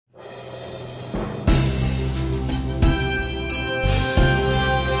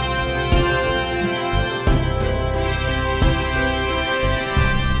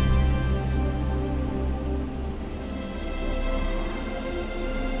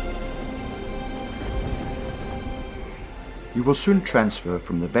You will soon transfer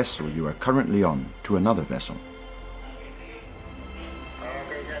from the vessel you are currently on to another vessel.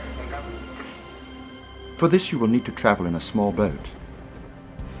 For this you will need to travel in a small boat.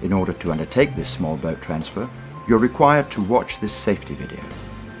 In order to undertake this small boat transfer, you're required to watch this safety video.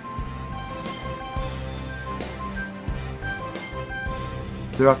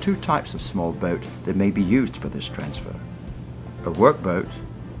 There are two types of small boat that may be used for this transfer: a workboat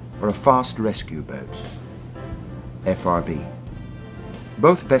or a fast rescue boat, FRB.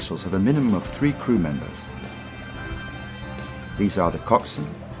 Both vessels have a minimum of 3 crew members. These are the coxswain,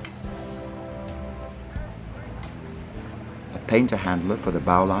 a painter handler for the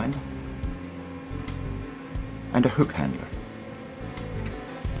bowline, and a hook handler.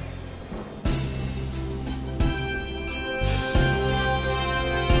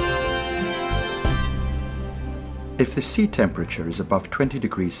 If the sea temperature is above 20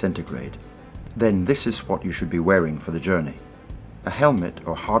 degrees centigrade, then this is what you should be wearing for the journey: a helmet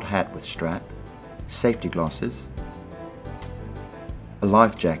or hard hat with strap, safety glasses, a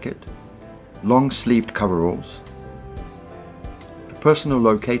life jacket, long-sleeved coveralls, a personal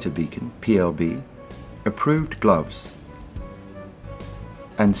locator beacon, PLB, approved gloves,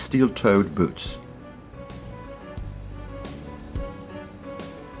 and steel-toed boots.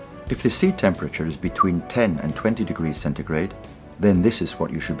 If the sea temperature is between 10 and 20 degrees centigrade, then this is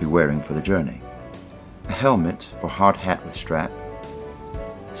what you should be wearing for the journey: a helmet or hard hat with strap,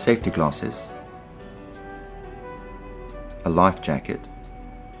 safety glasses, a life jacket,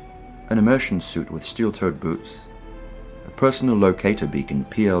 an immersion suit with steel-toed boots, a personal locator beacon,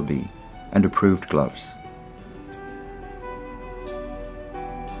 PLB, and approved gloves.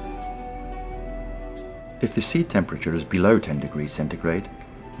 If the sea temperature is below 10 degrees centigrade,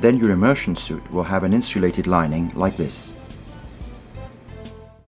 then your immersion suit will have an insulated lining like this.